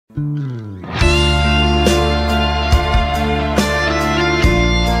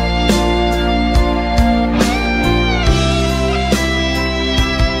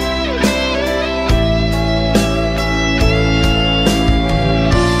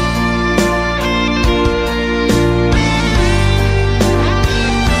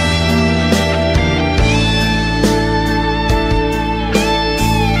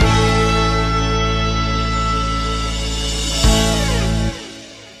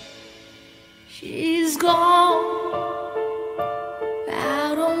She's gone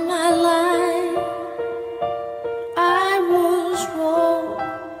out of my life. I was wrong.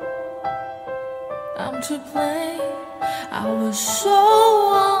 I'm to blame. I was so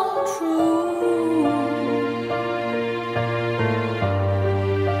untrue.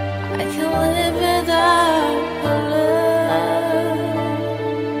 I can't live without her love.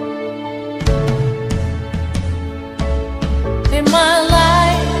 In my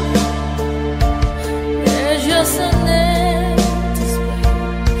life, there's just an empty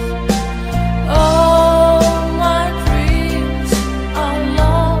space. All my dreams are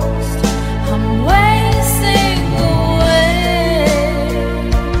lost. I'm wasting away.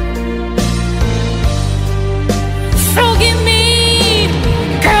 Forgive me,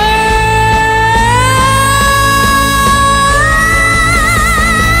 girl.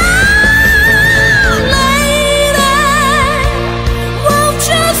 Lady, won't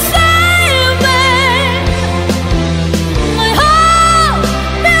you save me? My heart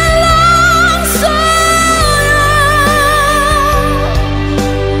belongs to you.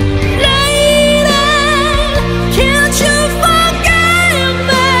 Lady, can't you forgive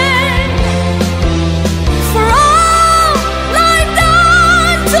me for all I've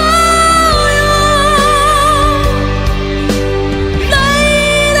done to you?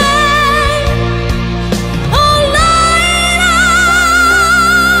 Lady, oh lady.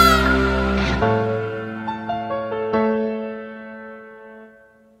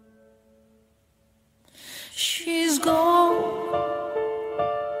 She's gone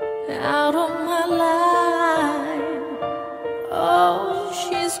out of my life. Oh,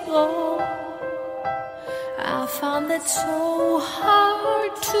 she's gone. I found it so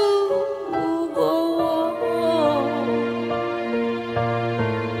hard to go on.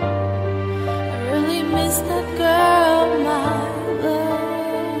 I really miss that girl, my love.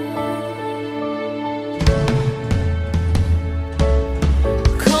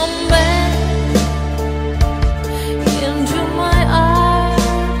 Come back into my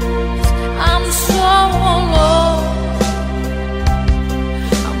eyes. I'm so alone.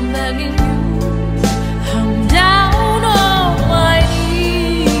 I'm begging you. I'm down on my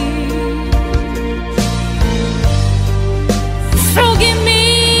knees.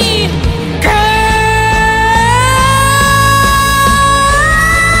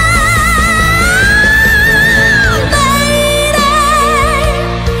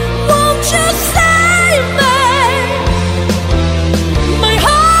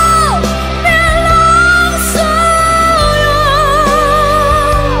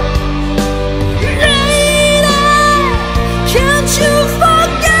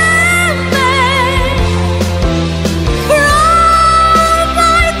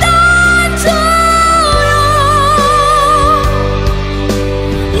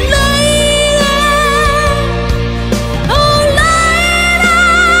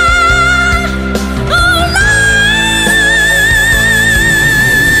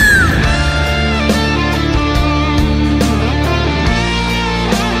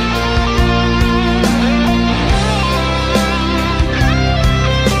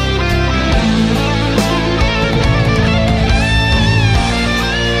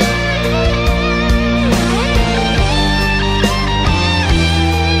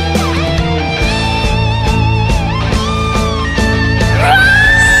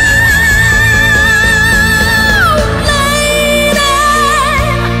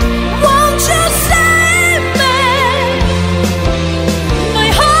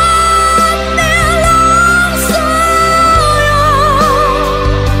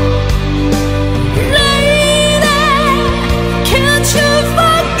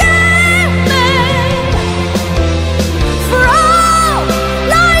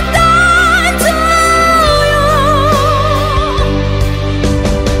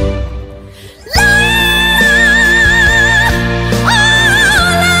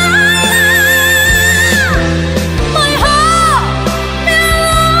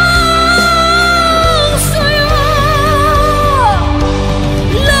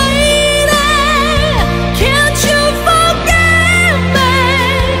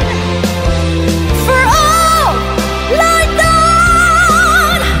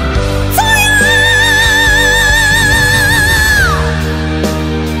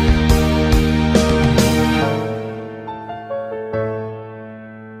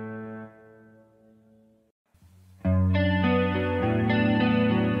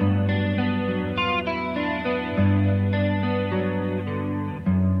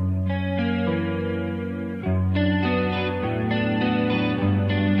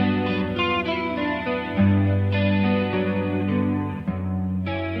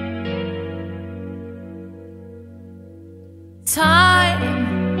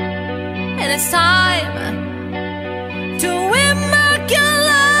 it's time to win back your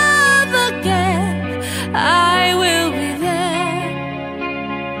love again, I will be there.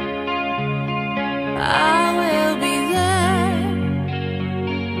 I will be there.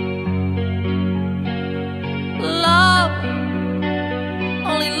 Love,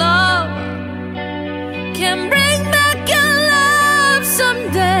 only love can bring back your love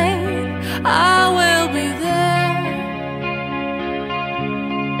someday. I will be there.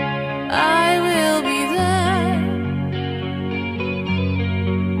 I will be there.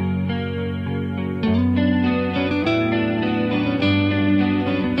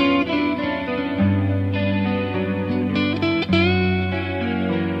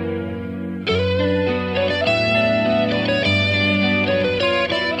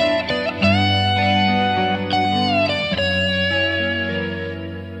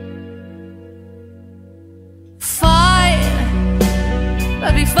 Fight,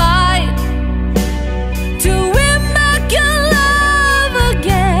 baby, fight to win back your love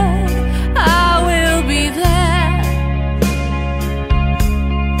again. I will be there.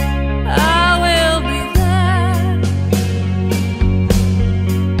 I will be there.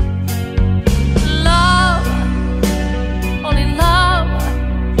 Love, only love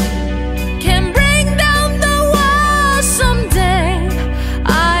can bring down the walls someday.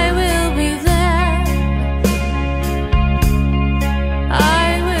 I will be there.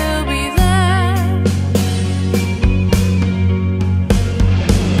 I will be there.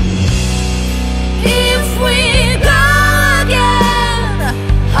 If we go again,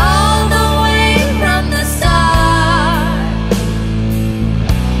 all the way from the start,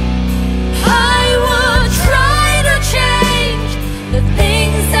 I would try to change the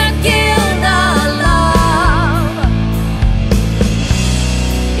things that killed our love.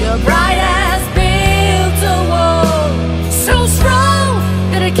 Your bride has built a wall so strong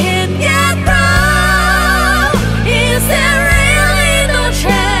that it can't get through. Is there really no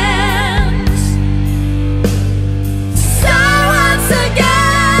chance? So once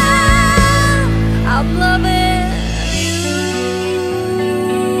again, I'm loving you.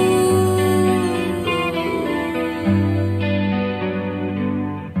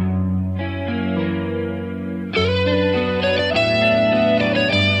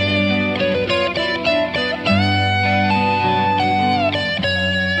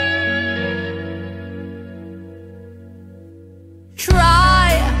 Try,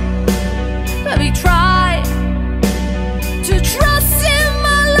 baby, try to trust in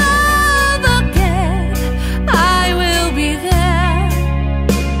my love again. I will be there.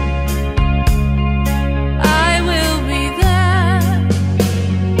 I will be there.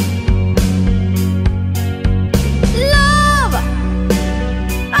 Love,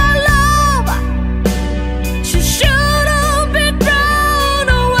 our love just shouldn't be thrown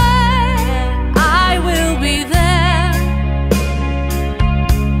away. I will be there.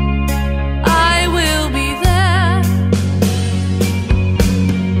 I will be there.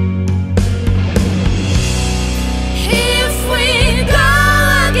 If we go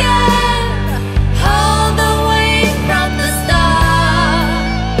again, all the way from the start,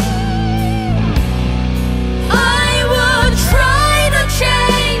 I would try to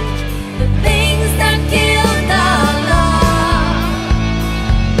change the things that killed our love.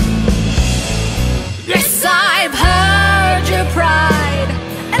 Yes, I've heard your pride,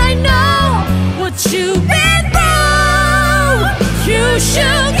 and I know what you've been through. You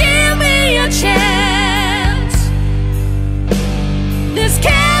should give me a chance. This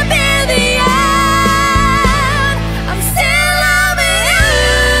can't be the end. I'm still loving you.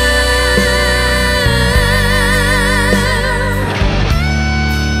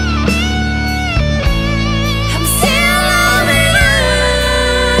 I'm still loving you.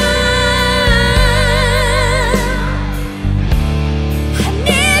 I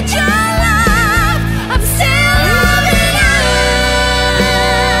need your love. I'm still loving you.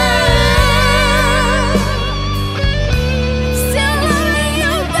 Still loving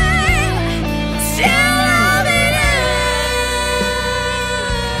you, babe. Still loving you.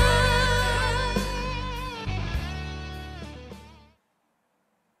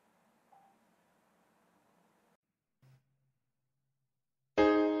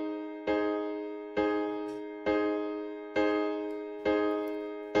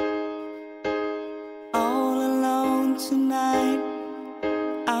 All alone tonight,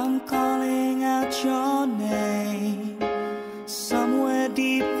 I'm calling out your name. Somewhere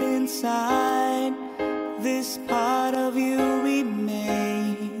deep inside, this part of you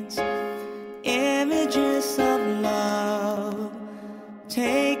remains. Images of love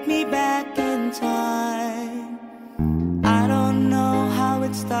take me back in time. I don't know how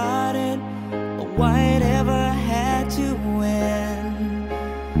it started,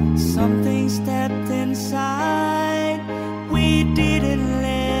 something stepped inside. We didn't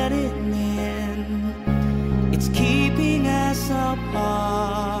let it in. It's keeping us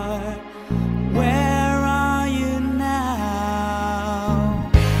apart. Where are you now?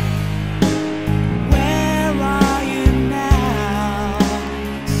 Where are you now?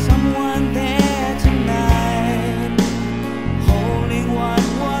 Someone there tonight, holding what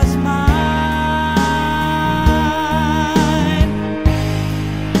was mine.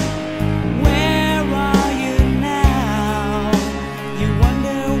 Where are you now? You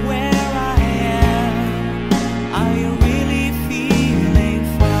wonder where I am. Are you really feeling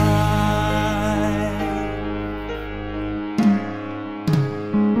fine?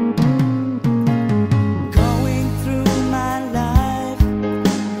 Going through my life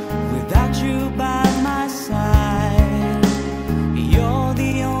without you by my side. You're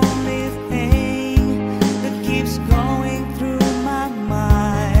the only thing that keeps going through my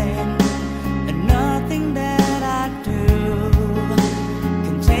mind. And nothing that I do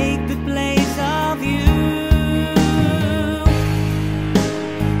can take the place of you.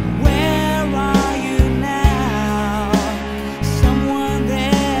 Where are you now? Someone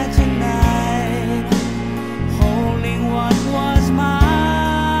there tonight, holding what was mine.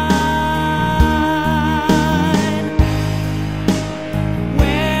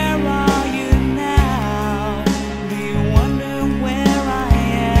 Where are you now? Do you wonder where I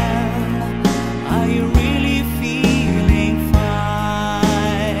am? Are you really feeling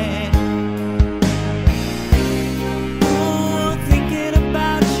fine? Oh, thinking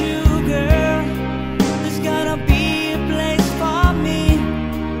about you, girl. There's gotta be a place for me,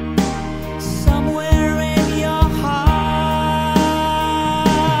 somewhere in your heart.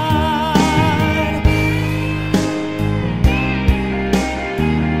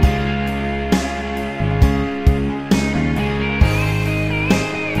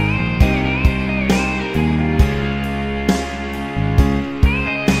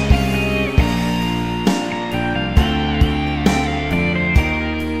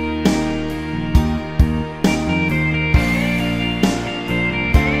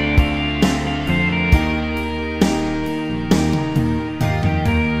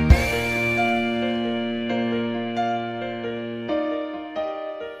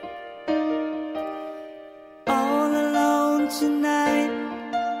 All alone tonight,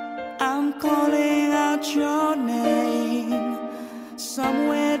 I'm calling out your name.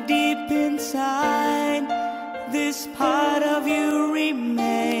 Somewhere deep inside, this part of you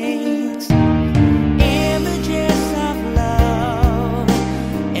remains. Images of love.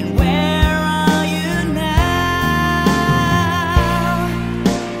 And where are you now?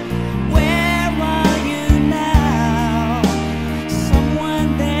 Where are you now? Someone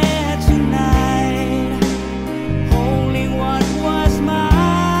there tonight, holding what was mine.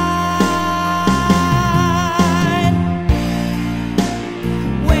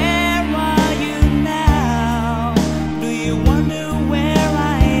 Where are you now? Do you wonder where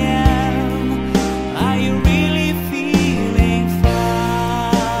I am? Are you really feeling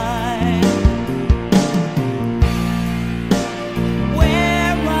fine?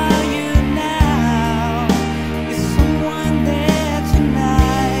 Where are you now? Is someone there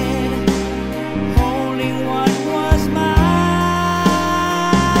tonight, holding what was mine?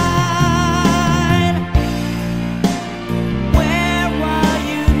 Where are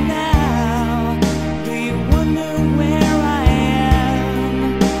you now? Do you wonder where I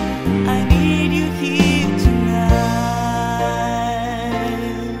am? I need you here tonight.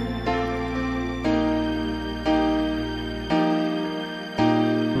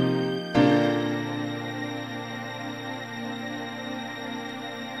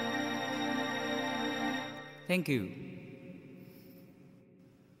 Thank you.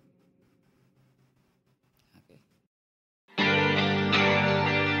 Okay.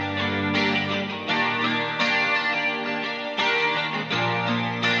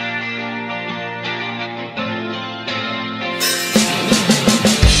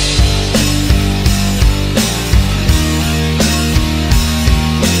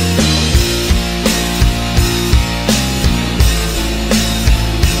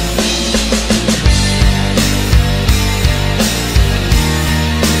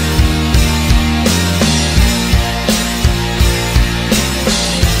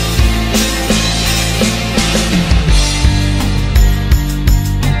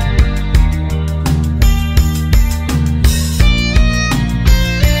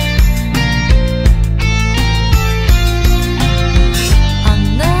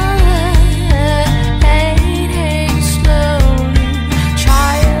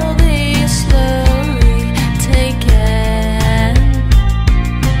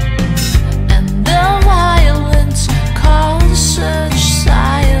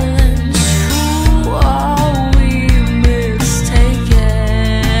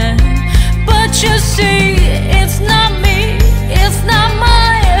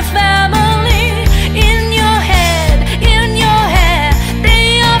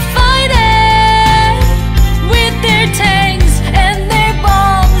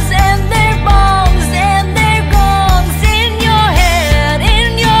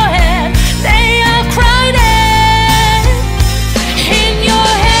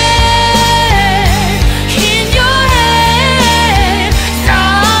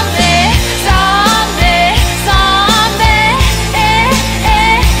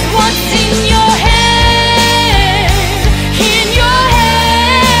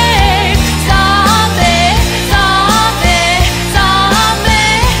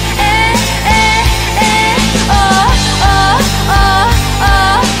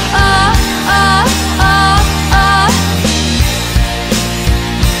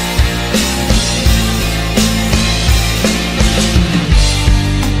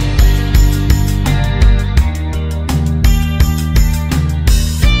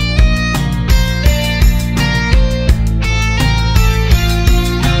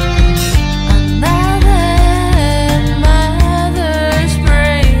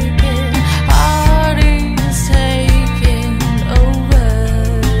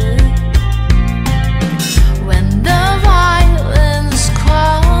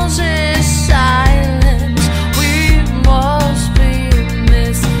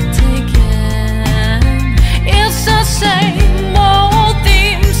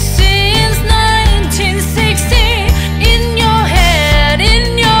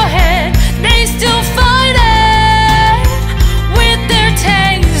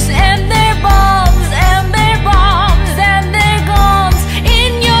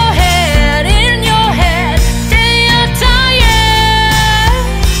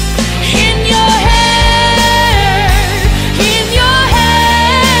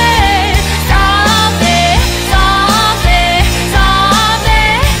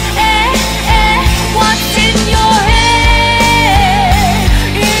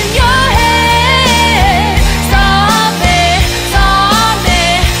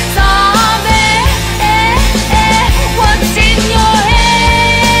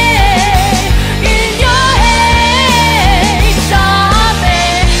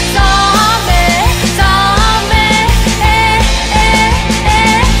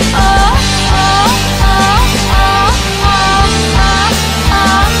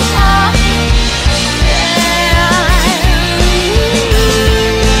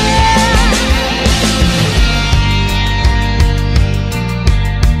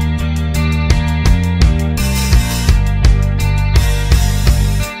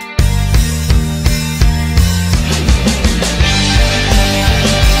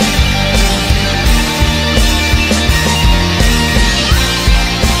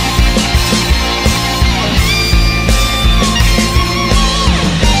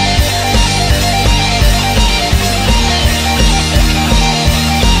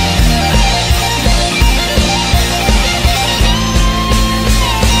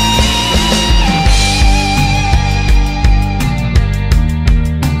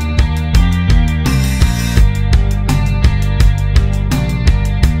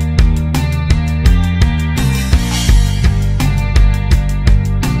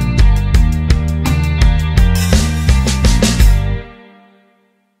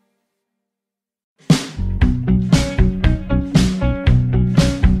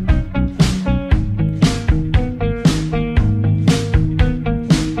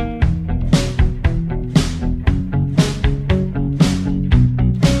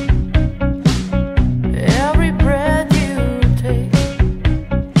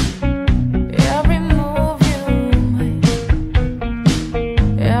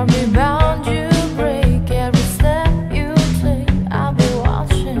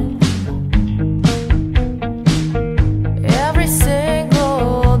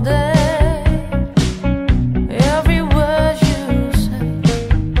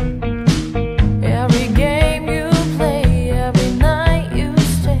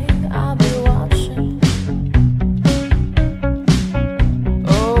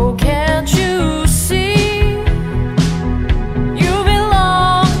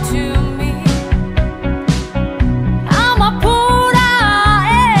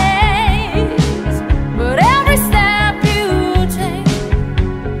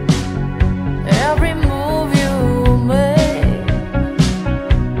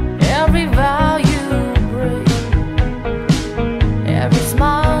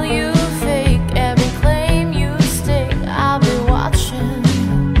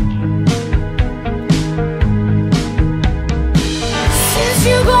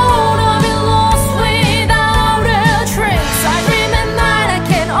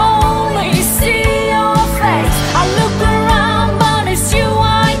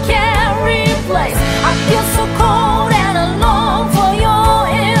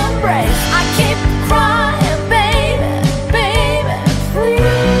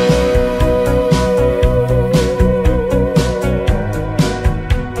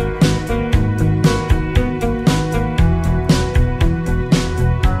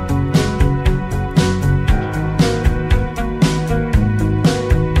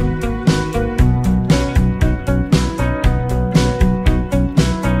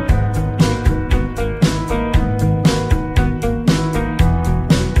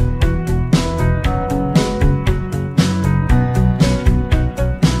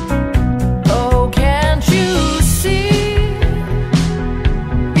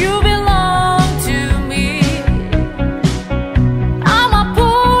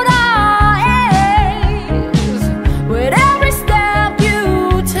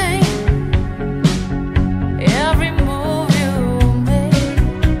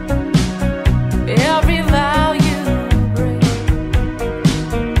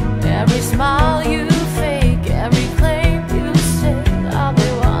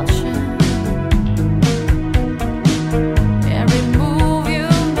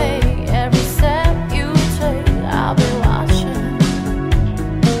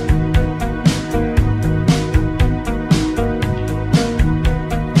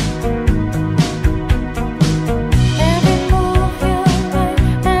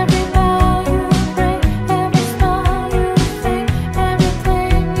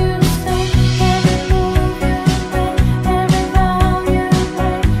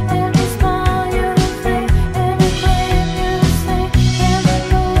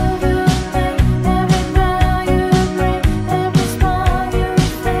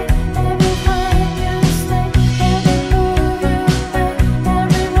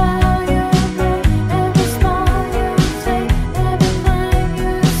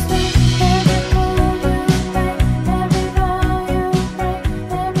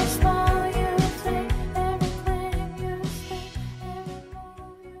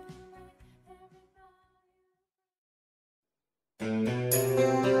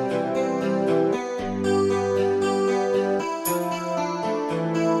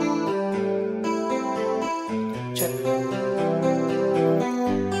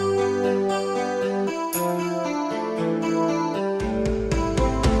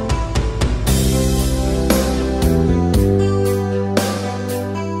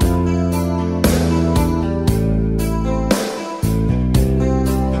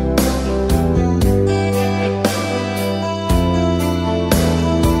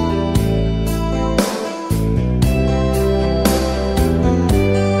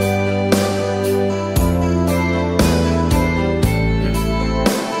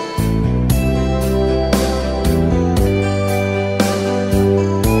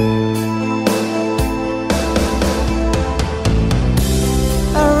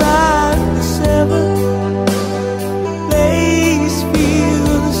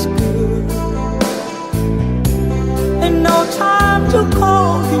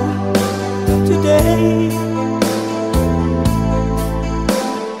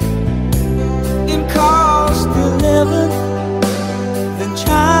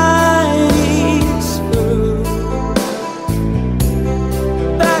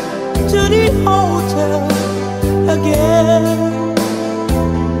 pretty hotel again.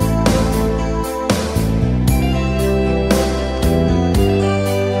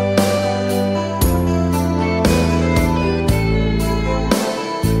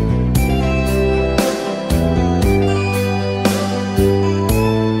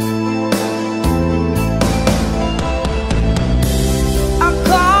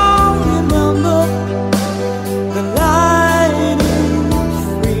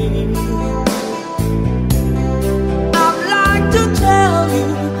 I'm like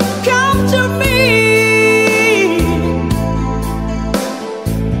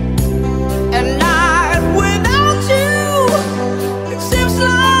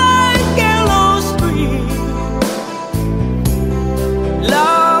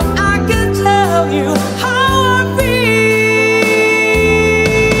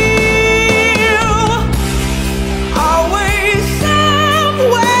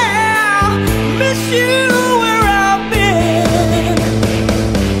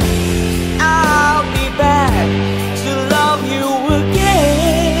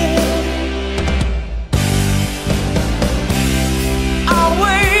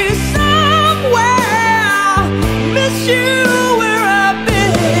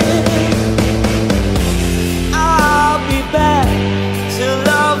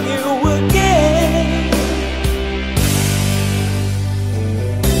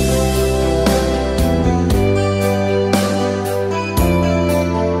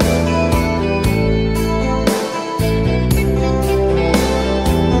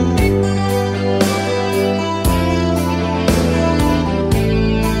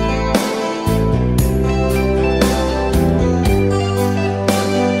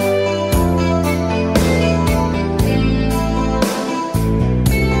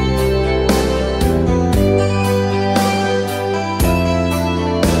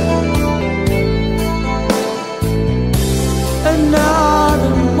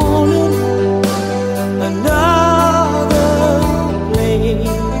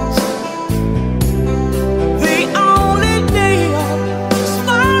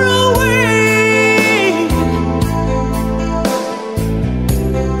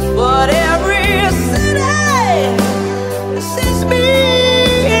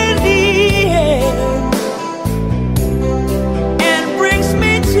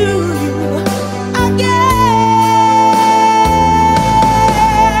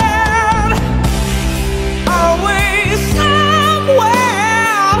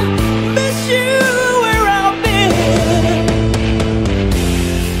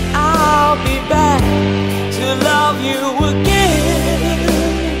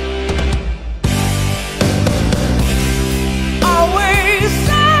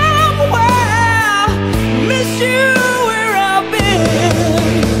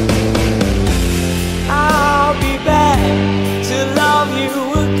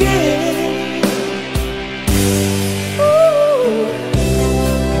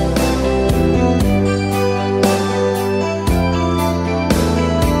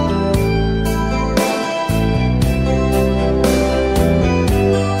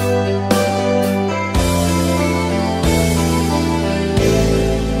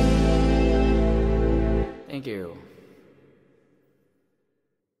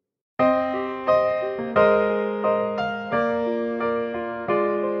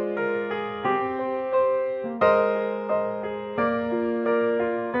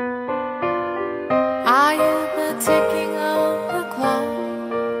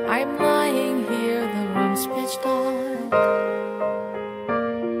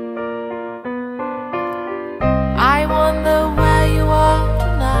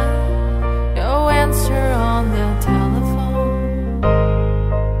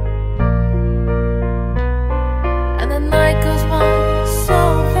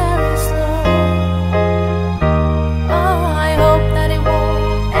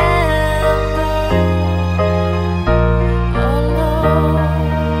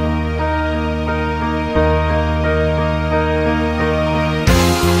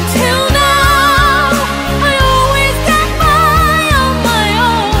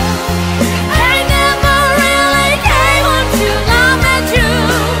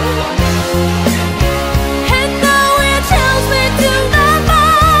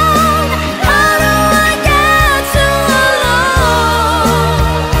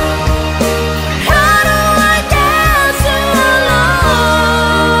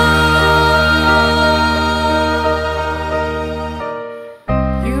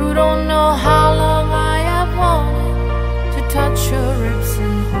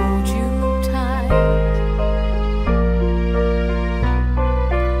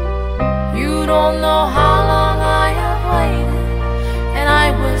don't know how long I have waited, and I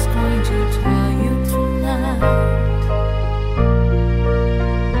was going to tell you tonight,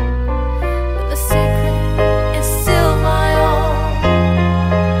 but the secret is still my own,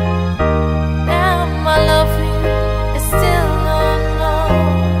 and my love for you is still unknown.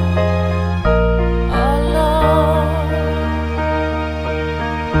 Oh Lord,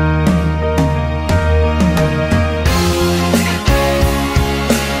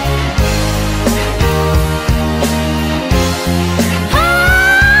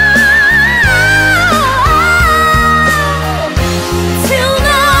 till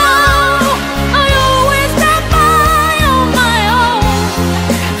now I always got by on my own.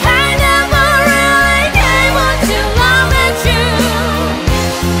 I never really gave until I met you,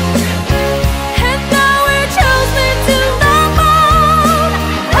 and now it chose me to the bone.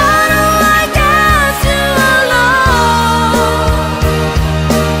 How do I get you alone?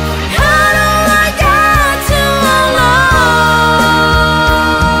 How do I get you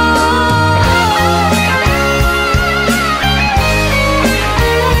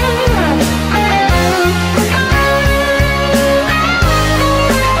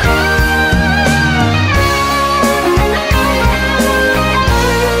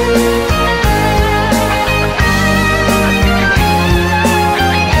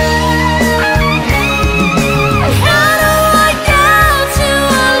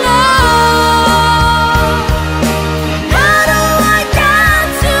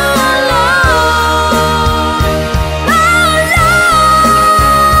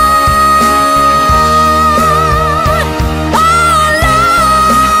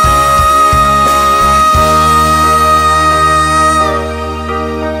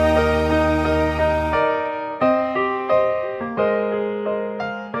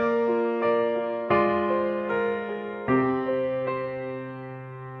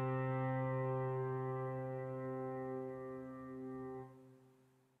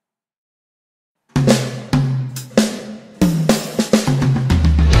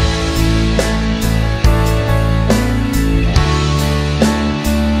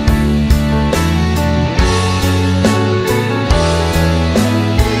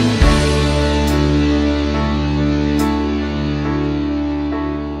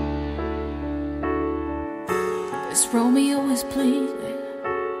This Romeo is bleeding,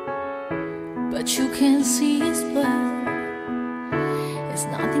 but you can't see his blood. It's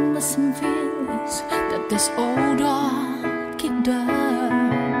nothing but some feelings that this old dog kicked up.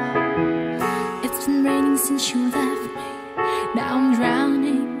 It's been raining since you left me, now I'm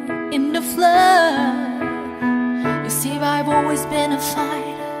drowning in the flood. You see, I've always been a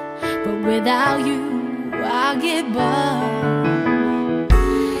fighter, but without you, I give up.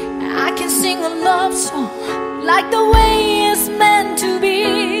 I can sing a love song like the way it's meant to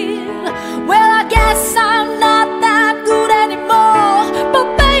be. Well, I guess I'm not that good anymore,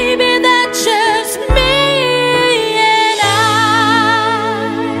 but baby, that's just me, and I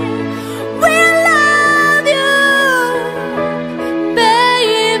will love you,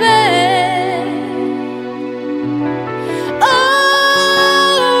 baby,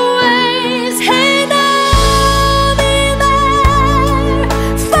 always, and I'll be there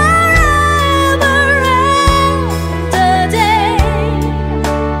forever and a day.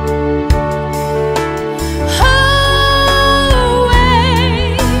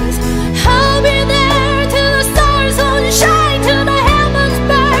 Always, I'll be there till the stars don't shine, till the heavens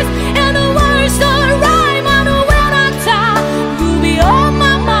burst, and the words don't rhyme. I know when I die, you'll be on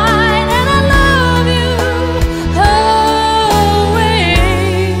my mind, and I love you always.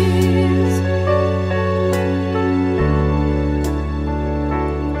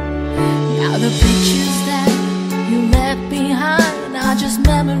 Now the pictures that you left behind are just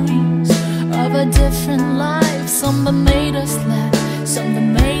memories of a different life. Some that made us laugh, some that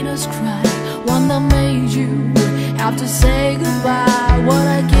made us cry, one that made you have to say goodbye. What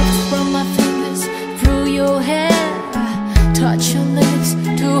I get from my fingers through your hair, touch your lips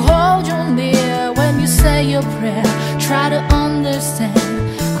to hold you near. When you say your prayer, try to understand,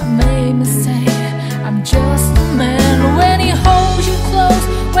 I made a mistake, I'm just a man. When he holds you close,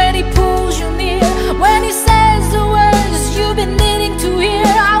 when he pulls you near, when he says the words you've been needing to hear,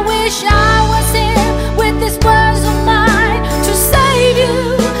 I wish I was here with these words of mine to save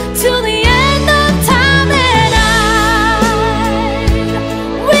you till the end of time, and I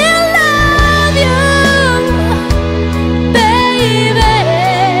will love you, baby,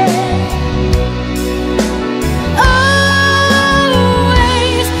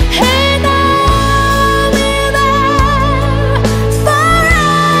 always, and I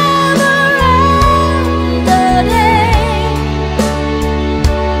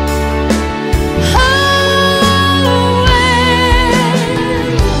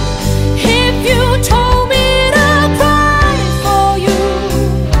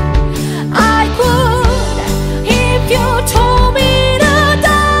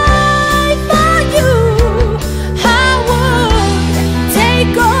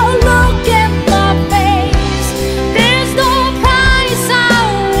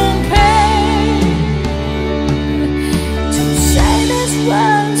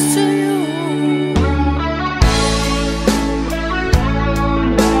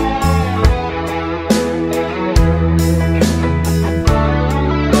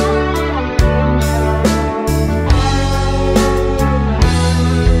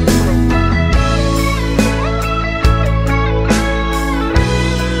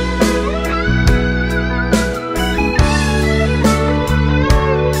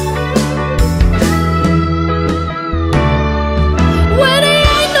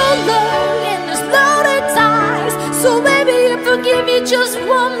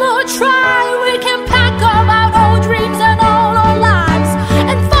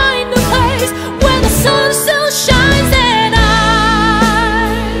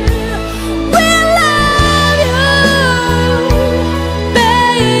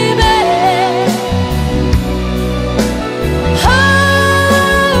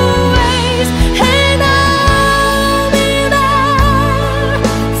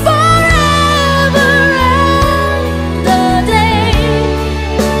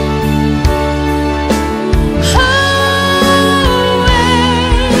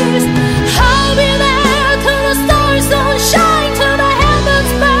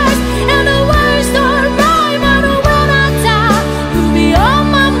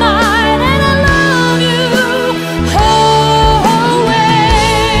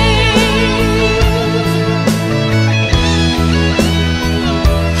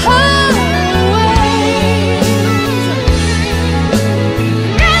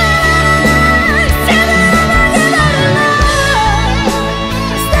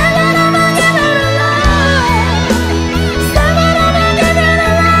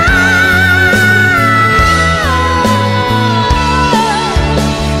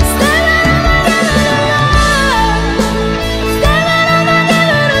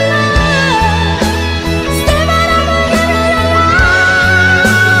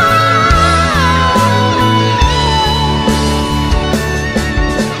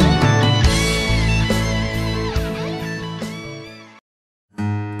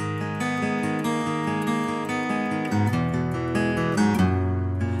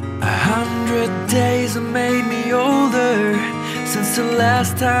days have made me older since the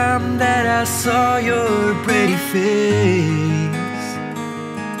last time that I saw your pretty face.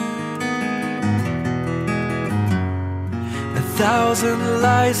 1,000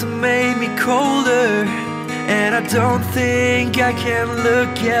 lies have made me colder, and I don't think I can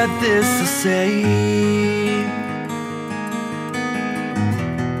look at this the same.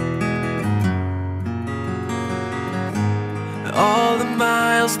 All the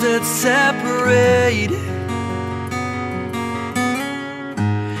miles that separate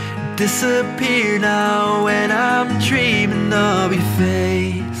disappear now when I'm dreaming of your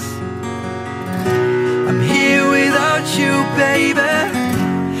face. I'm here without you, baby,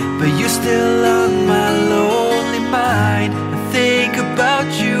 but you're still on my lonely mind. I think about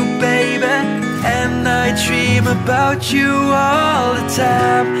you, baby, and I dream about you all the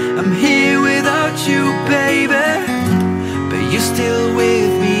time. I'm here without you, baby, but you're still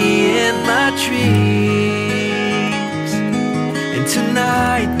with me in my dreams. And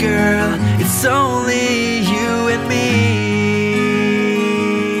tonight, girl, it's only you and me.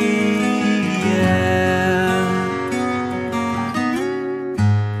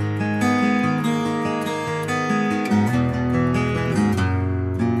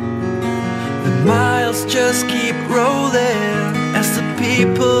 Miles just keep rolling as the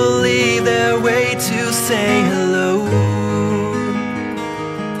people leave their way to say hello.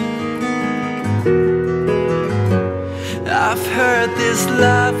 I've heard this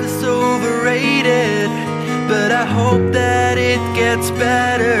life is overrated, but I hope that it gets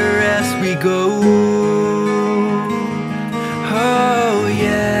better as we go. Oh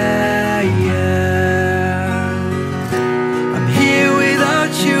yeah, yeah. I'm here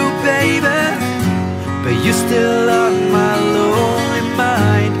without you, baby, but you're still on my lonely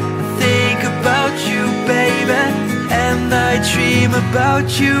mind. I think about you, baby, and I dream about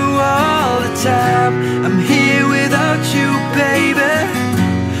you all the time. I'm here without you, baby,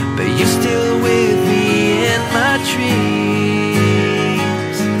 but you're still with me in my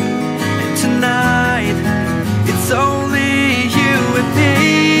dreams. And tonight, it's only you and me.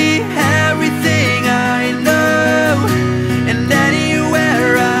 Everything I know, and anywhere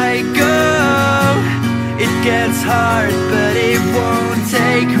I go, it gets hard, but it won't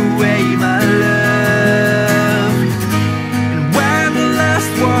take away my love. And when the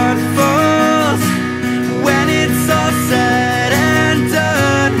last one falls, when it's all said and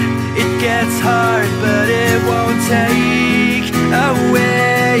done, it gets hard, but it won't take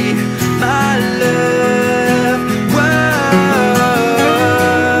away my love.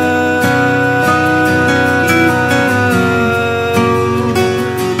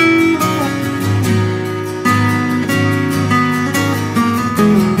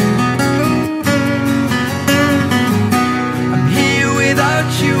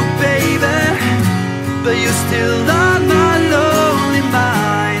 But you're still on my lonely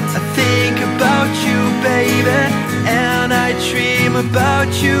mind. I think about you, baby, and I dream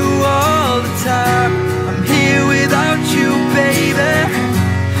about you all the time. I'm here without you, baby,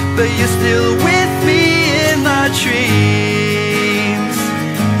 but you're still with me in my dreams.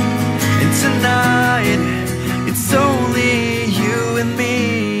 And tonight, it's only you and me.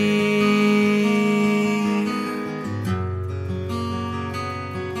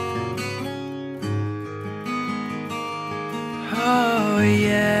 Oh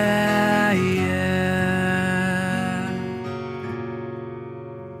yeah, yeah.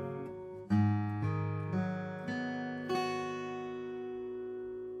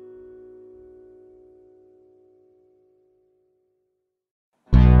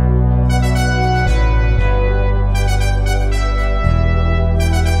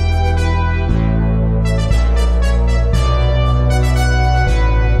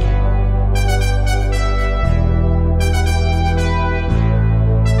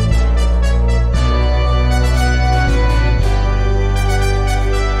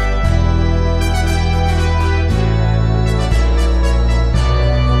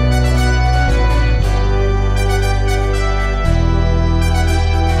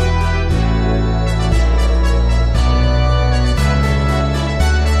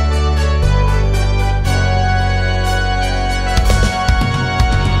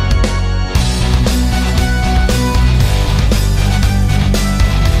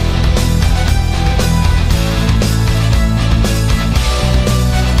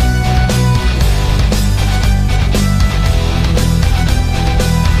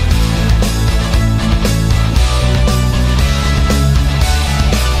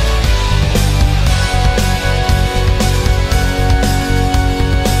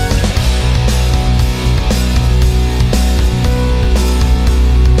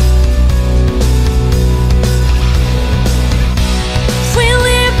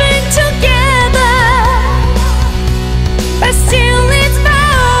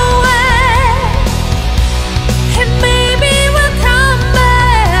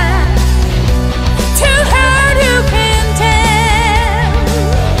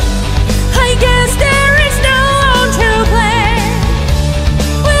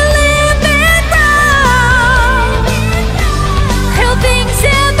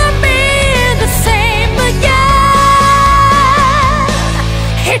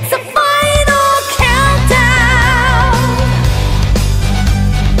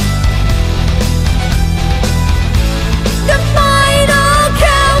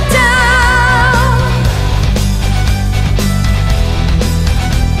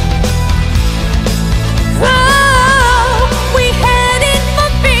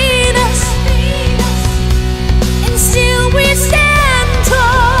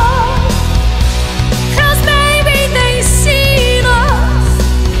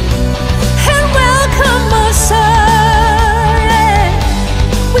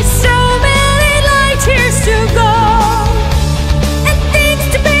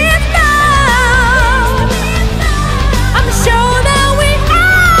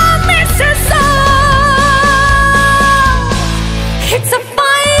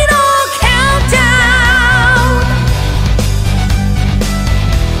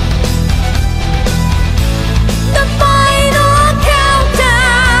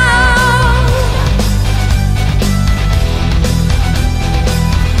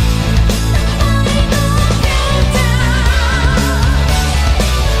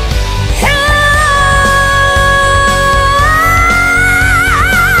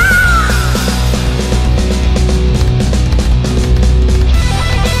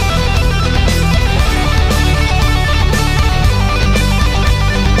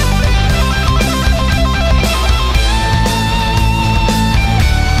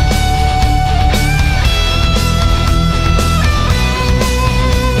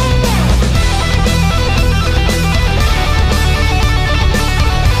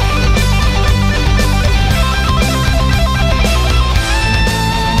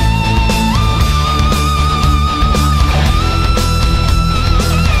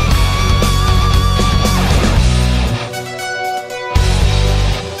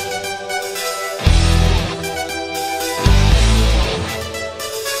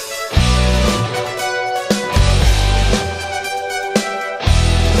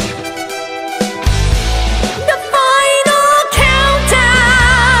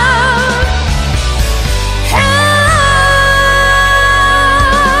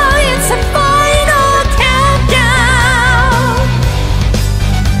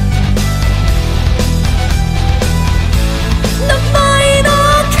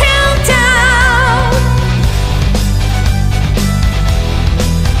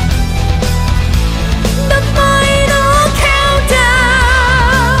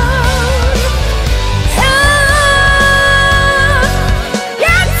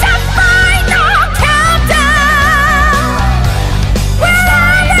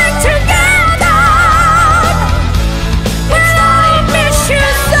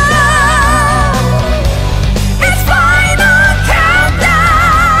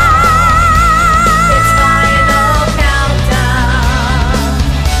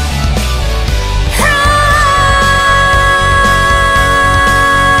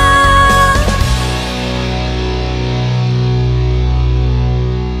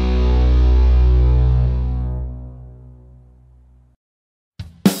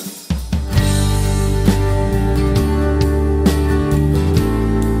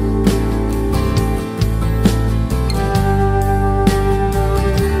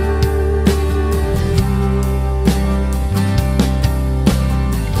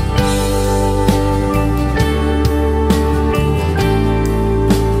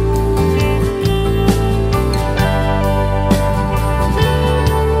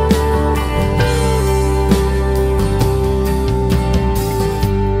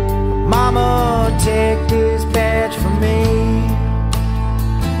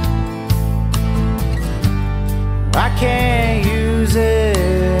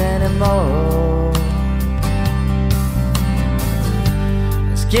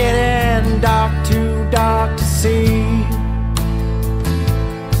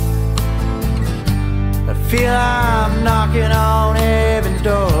 knocking on heaven's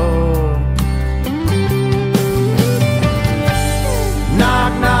door.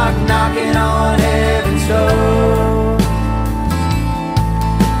 Knock, knock, knocking on heaven's door.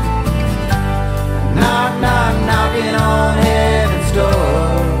 Knock, knock, knocking on heaven's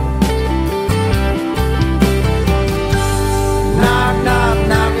door. Knock, knock,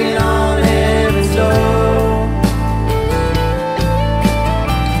 knocking on heaven's door.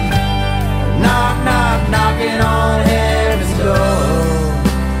 Knock, knock, knocking on heaven's door.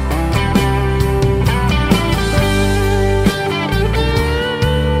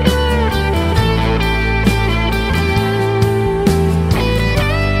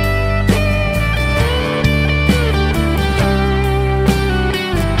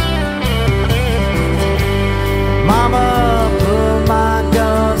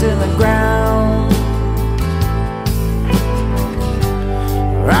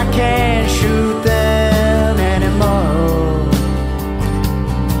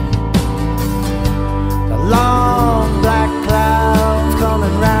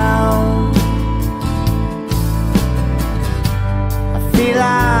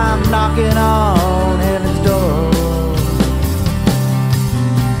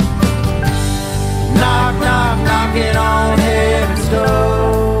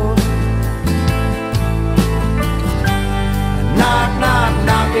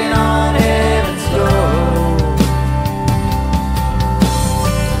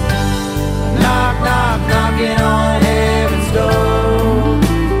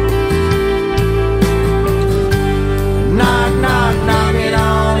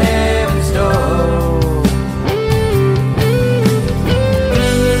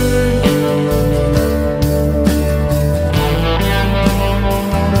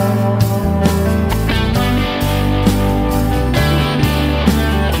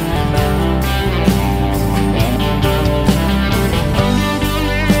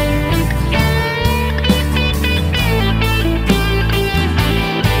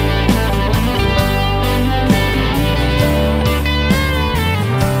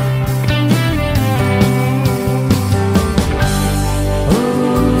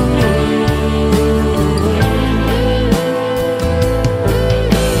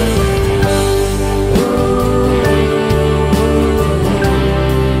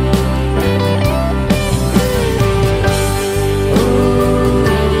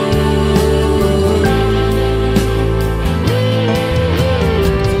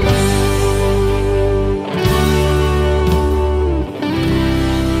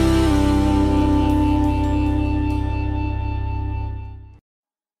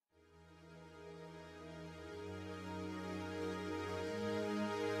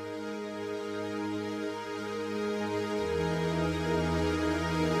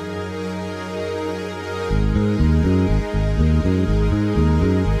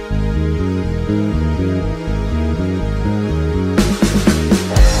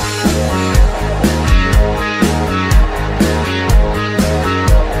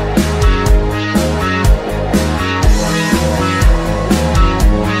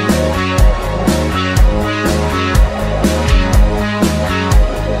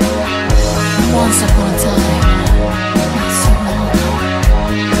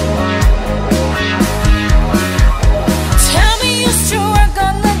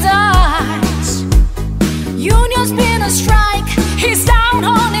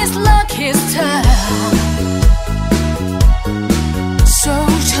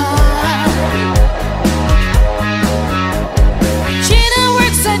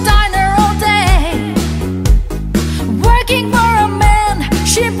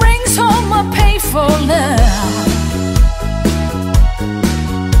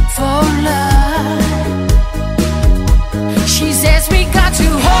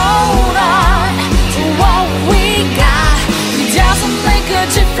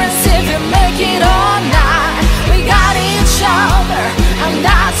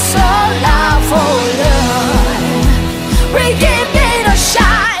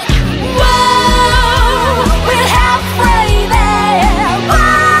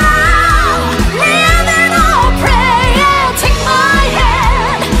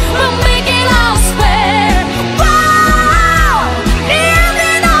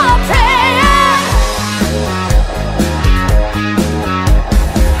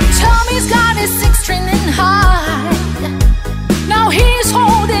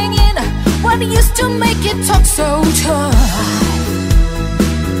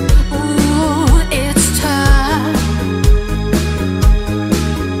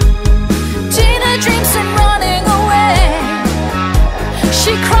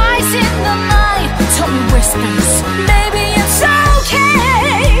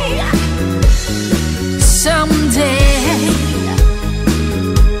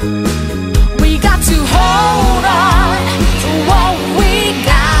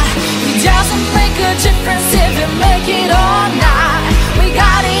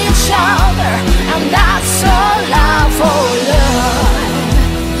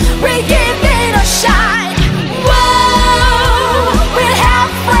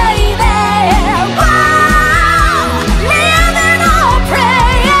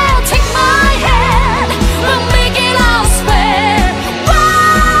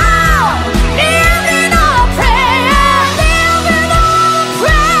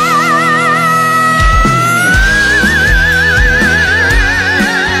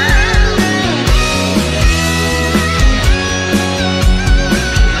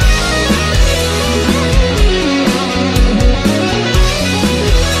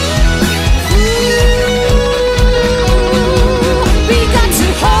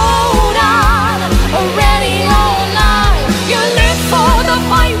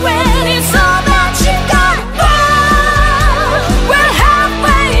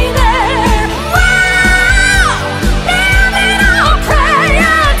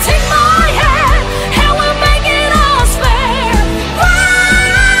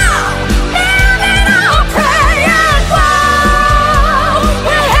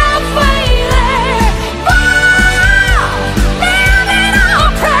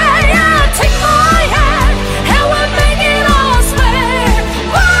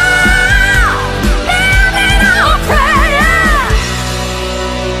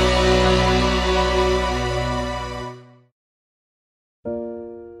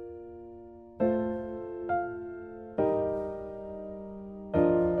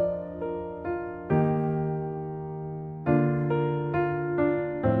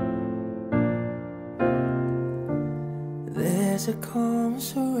 There's a calm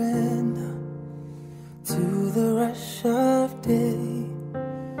surrender to the rush of day,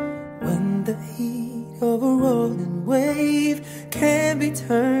 when the heat of a rolling wave can be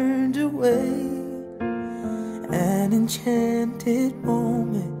turned away. An enchanted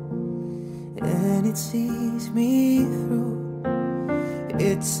moment, and it sees me through.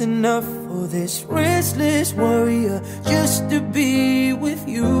 It's enough for this restless warrior just to be with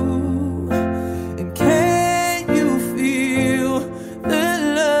you. And can you feel the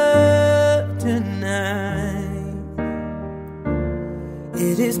love tonight?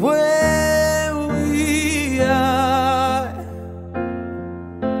 It is where we are.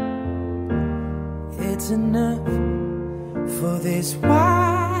 It's enough for this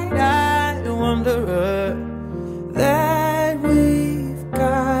wide-eyed wanderer that we've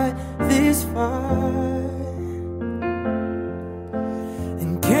got this far.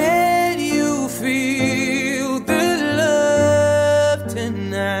 And can you feel the love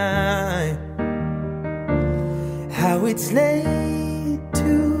tonight? How it's laid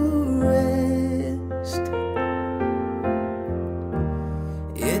to rest.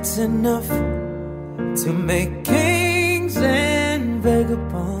 It's enough to make kings and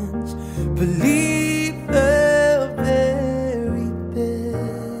vagabonds believe the very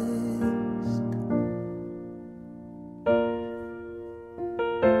best.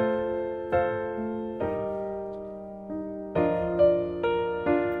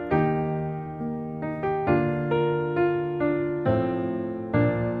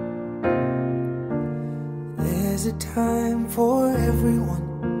 There's a time for everyone,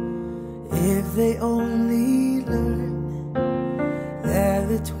 if they only learn that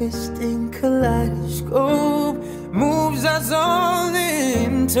the twisting kaleidoscope moves us all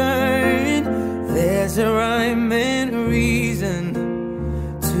in turn. There's a rhyme and reason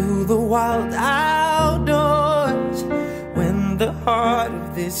to the wild outdoors, when the heart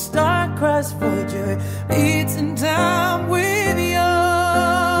of this star-crossed voyager meets in time with yours.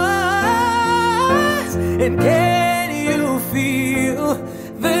 And can you feel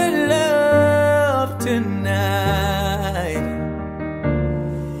the love tonight?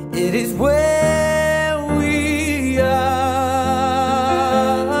 It is where we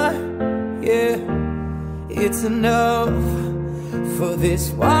are. Yeah, it's enough for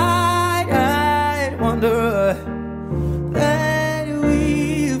this wide-eyed wanderer that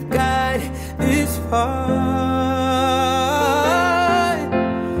we've got this far.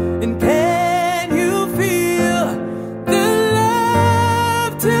 And can you feel the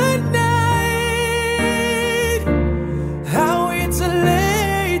love tonight? How it's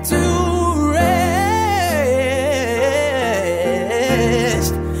laid to rest.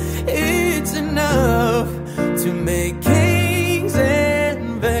 It's enough to make kings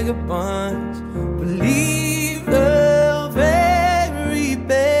and vagabonds believe the very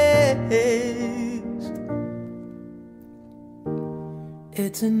best.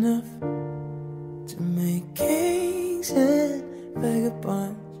 It's enough to make kings and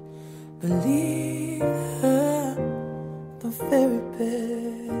vagabonds believe the very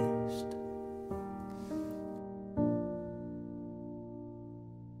best.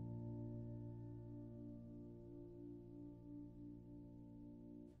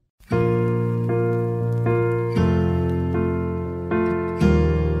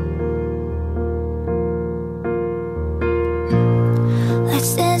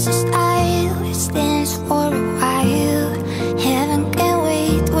 Let's dance in style, let's dance for a while. Heaven can't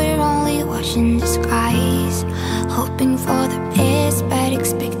wait, we're only watching the skies, hoping for the best but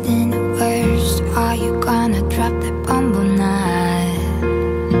expecting the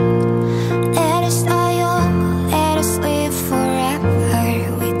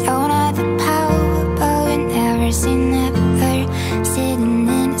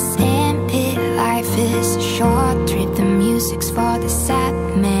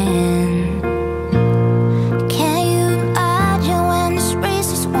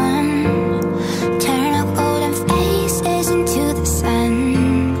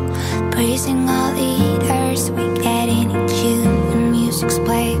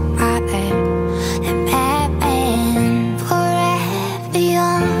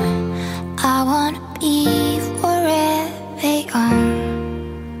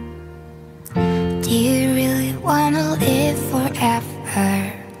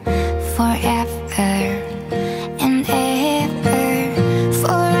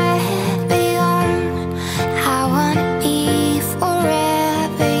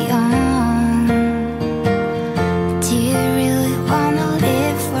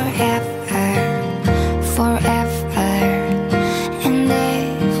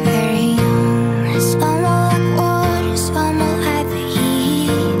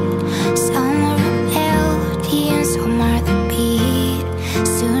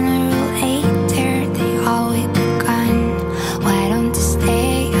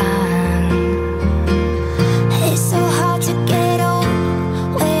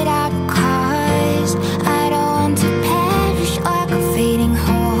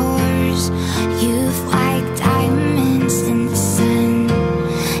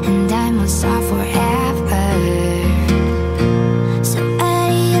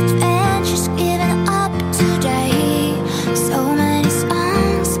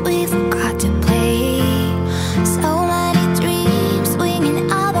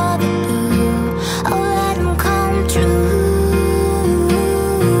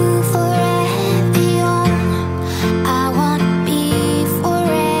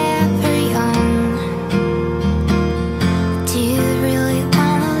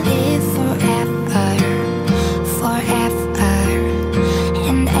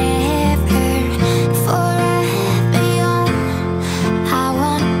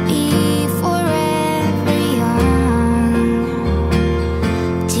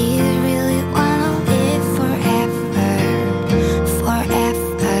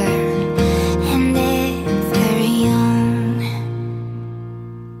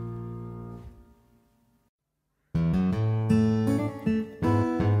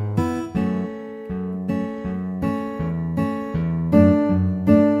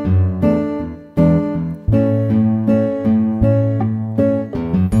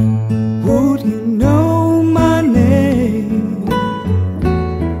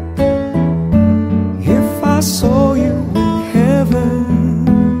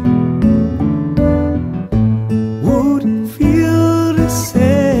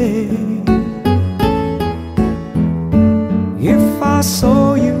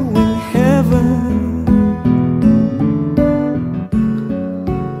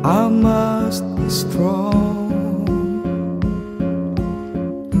I must be strong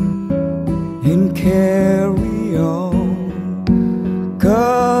and carry on,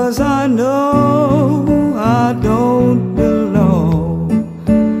 'cause I know I don't belong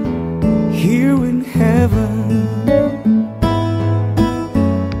here in heaven.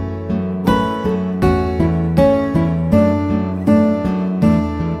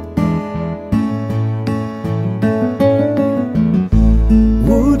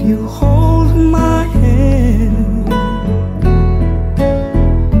 Would you hold my hand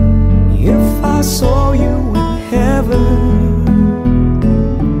if I saw you in heaven?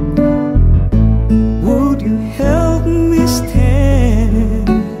 Would you help me stand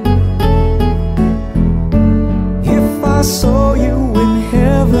if I saw you in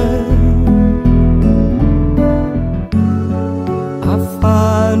heaven? I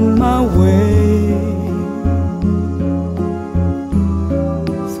find my way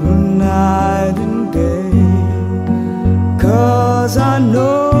through night and day, 'cause I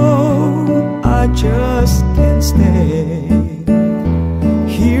know I just can't stay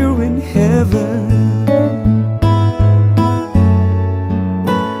here in heaven.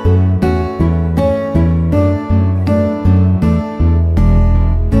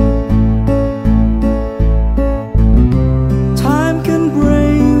 Time can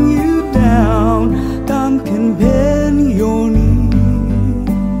bring you down, time can bend your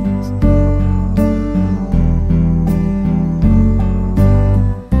knees.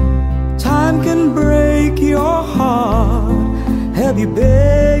 Time can break your heart, have you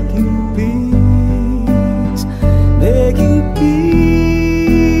begging peace, begging peace.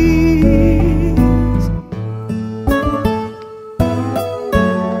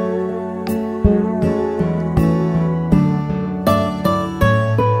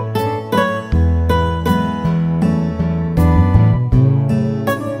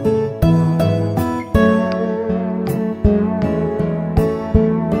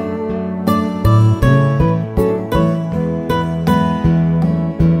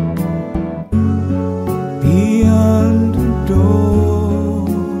 Beyond the door,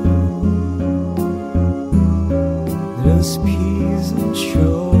 there's peace and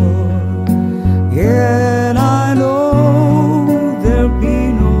shore, and I know there'll be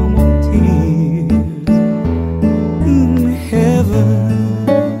no more tears in heaven.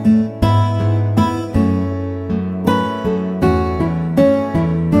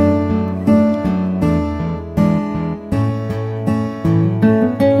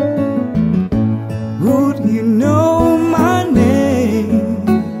 Would you know my name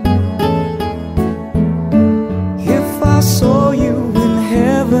if I saw you in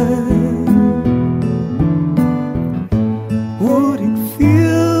heaven? Would it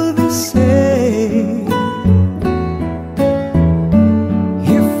feel the same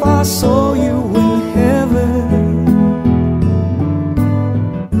if I saw you in heaven?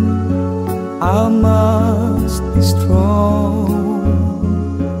 I must be strong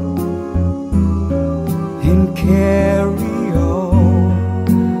and carry on,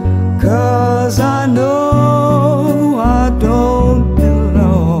 'cause I know I don't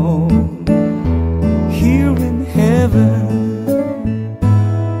belong here in heaven.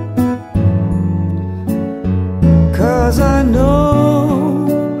 'Cause I know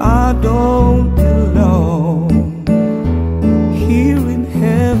I don't belong here in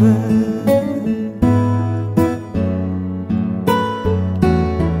heaven.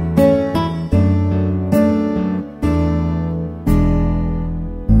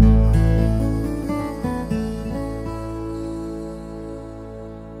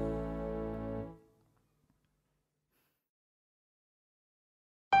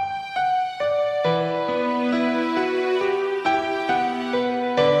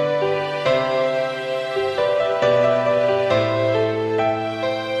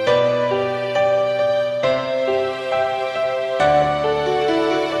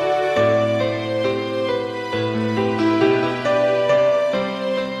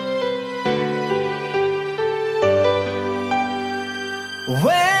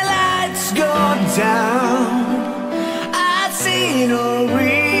 When lights go down, I see no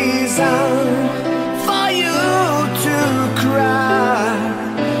reason for you to cry.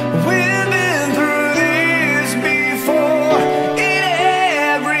 We've been through this before, in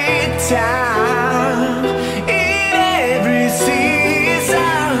every time, in every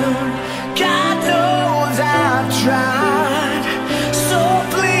season. God knows I've tried, so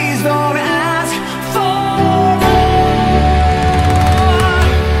please don't ask for more.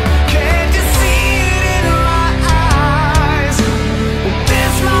 Can't you see it in my eyes?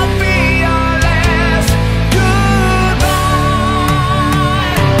 This might be our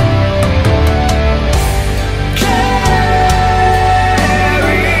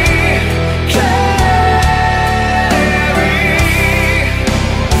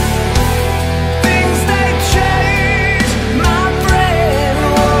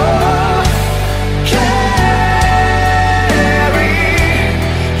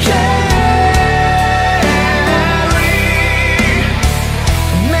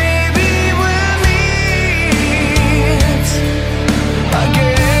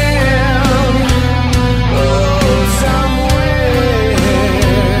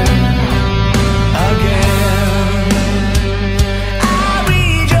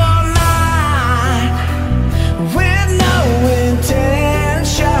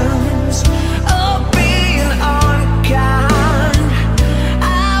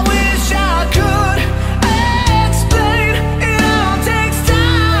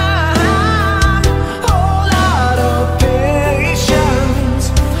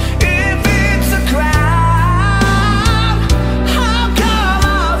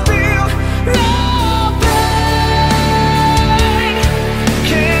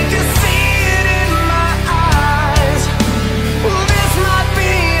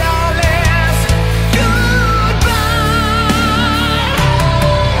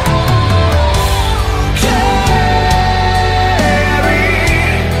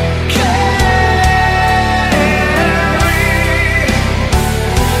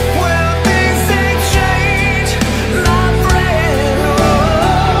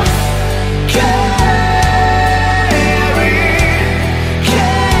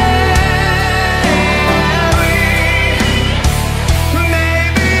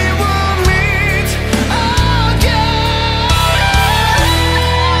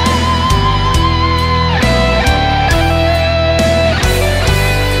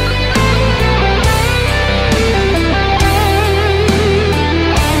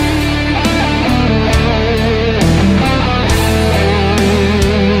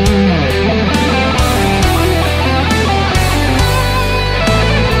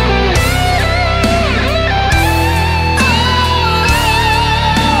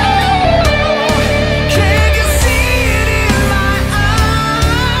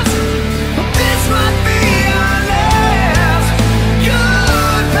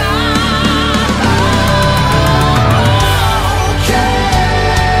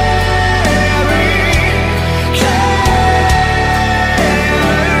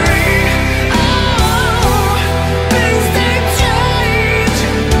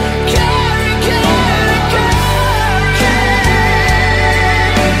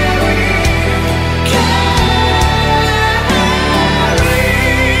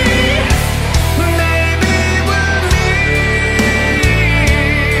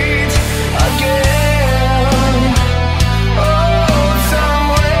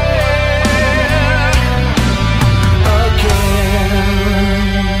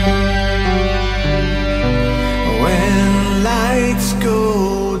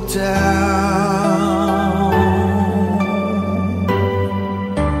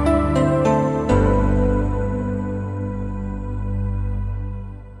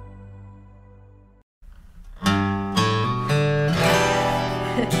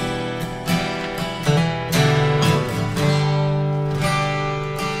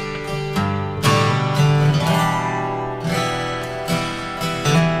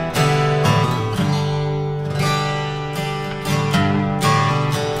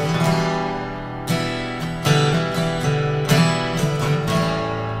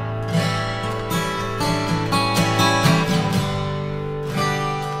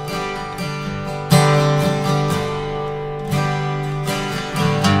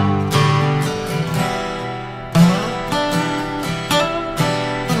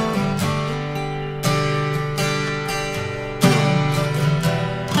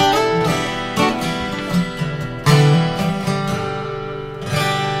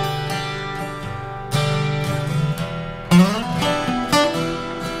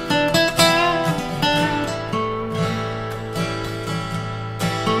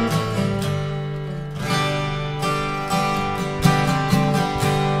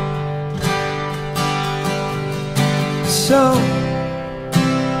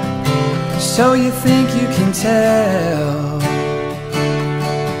So you think you can tell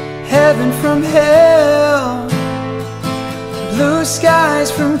heaven from hell, blue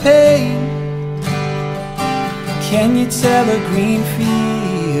skies from pain? Can you tell a green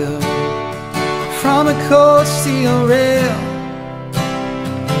field from a cold steel rail,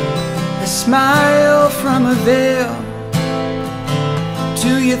 a smile from a veil?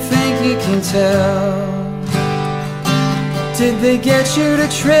 Do you think you can tell? Did they get you to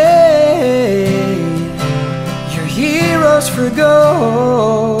trade your heroes for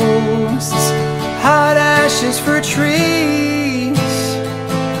ghosts, hot ashes for trees,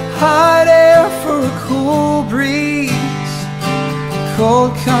 hot air for a cool breeze,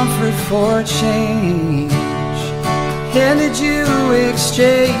 cold comfort for change? And did you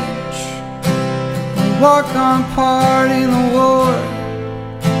exchange a walk-on part in the war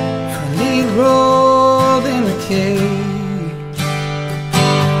for lead role in the cage?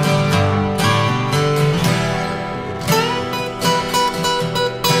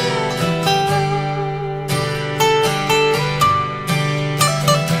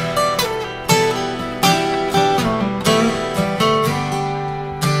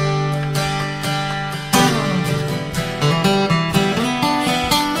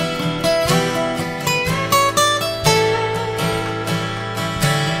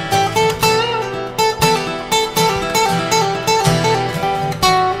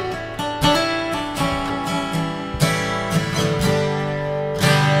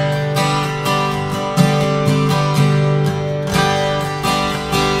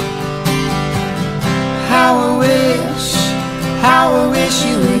 How I wish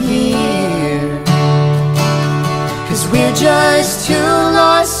you were here, 'cause we're just two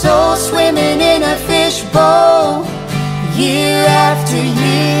lost souls swimming in a fishbowl, year after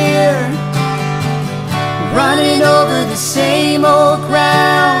year, running over the same old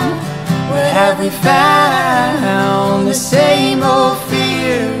ground. Where have we found the same old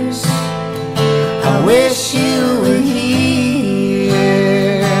fears? I wish you were here.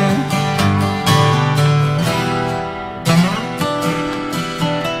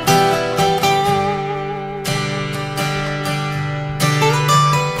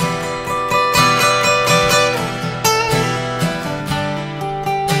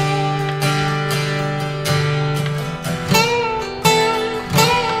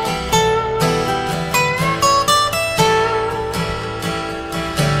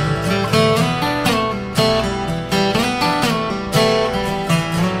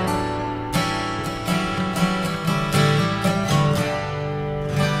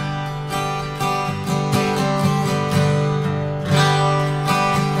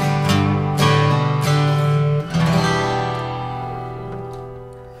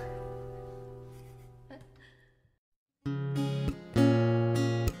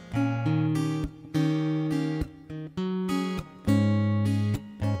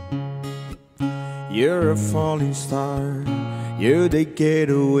 You're a falling star, you're the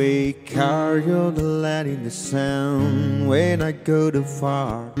getaway car, you're the light in the sound when I go too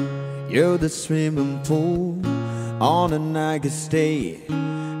far. You're the swimming pool on a night stay,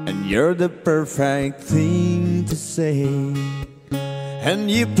 and you're the perfect thing to say. And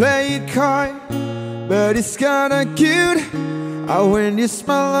you play it coy, but it's kinda cute. When you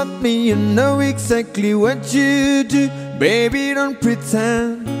smile at me, you know exactly what you do. Baby, don't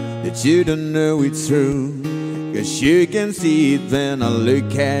pretend that you don't know it's true, 'cause you can see it when I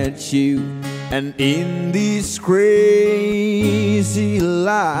look at you. And in this crazy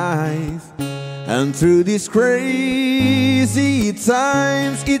life, and through these crazy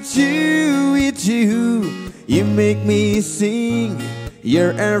times, it's you, you make me sing.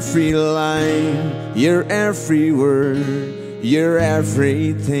 Your every line, your every word, your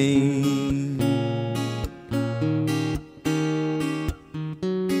everything.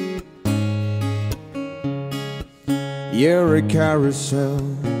 You're a carousel,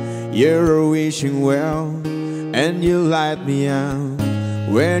 you're a wishing well, and you light me out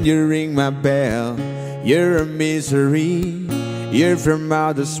when you ring my bell. You're a misery, you're from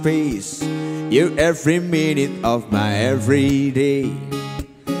outer space, you're every minute of my everyday.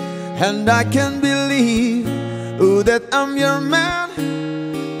 And I can't believe, oh, that I'm your man,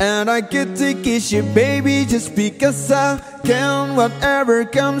 and I get to kiss you, baby, just because I can. Whatever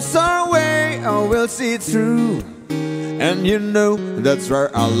comes our way, I will see it through. And you know that's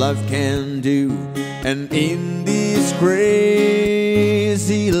what our love can do. And in this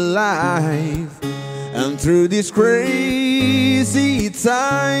crazy life, and through these crazy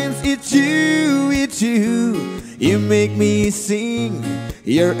times, it's you, you make me sing.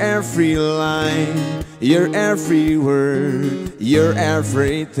 Your every line, You're every word, you're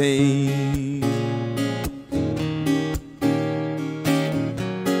everything.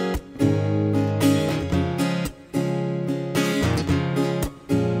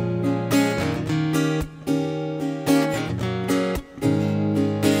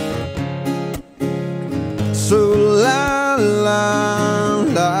 So la la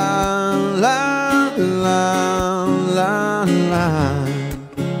la la la la la.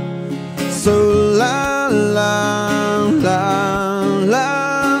 So la la la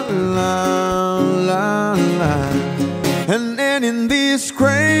la la la la. And then in this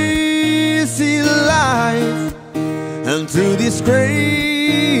crazy life, and through these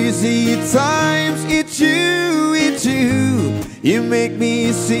crazy times, it's you, it's you. You make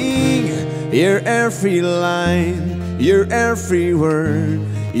me sing. You're every line, you're every word,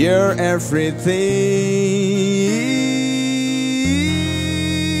 you're everything.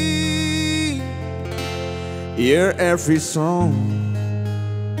 You're every song,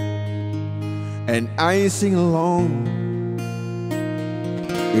 and I sing along,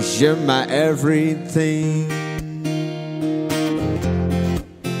 'cause you're my everything.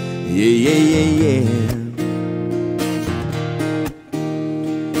 Yeah, yeah, yeah, yeah.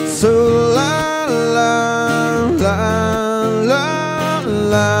 So la la la la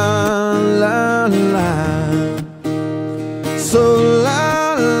la la la. So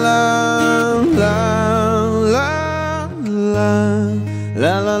la la la la la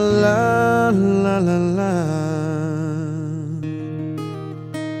la la la la la la.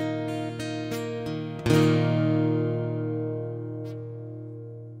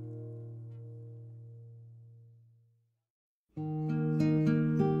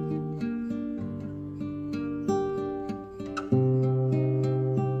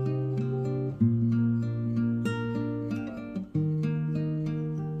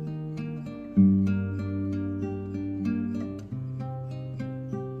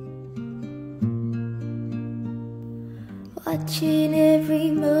 Watching every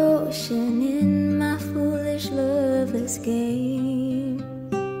motion in my foolish loveless game.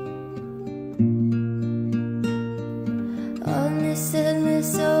 On this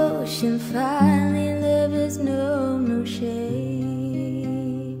endless ocean, finally lovers know no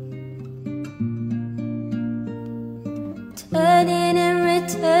shame. Turning and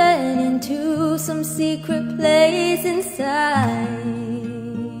returning to some secret place inside.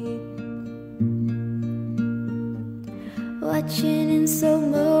 Watching in slow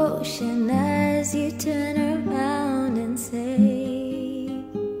motion as you turn around and say,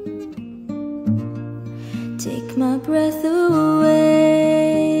 take my breath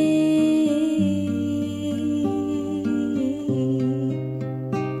away.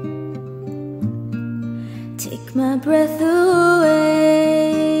 Take my breath away.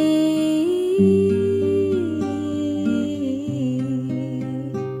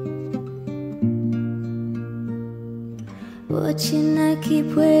 Watching, I keep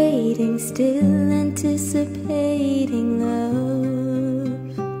waiting, still anticipating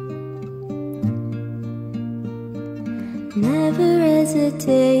love. Never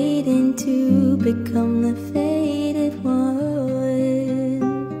hesitating to become the fated ones.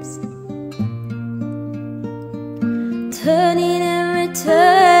 Turning and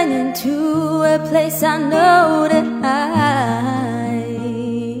returning to a place I know to hide.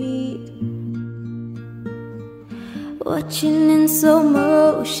 Watching in slow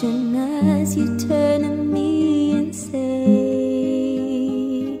motion as you turn to me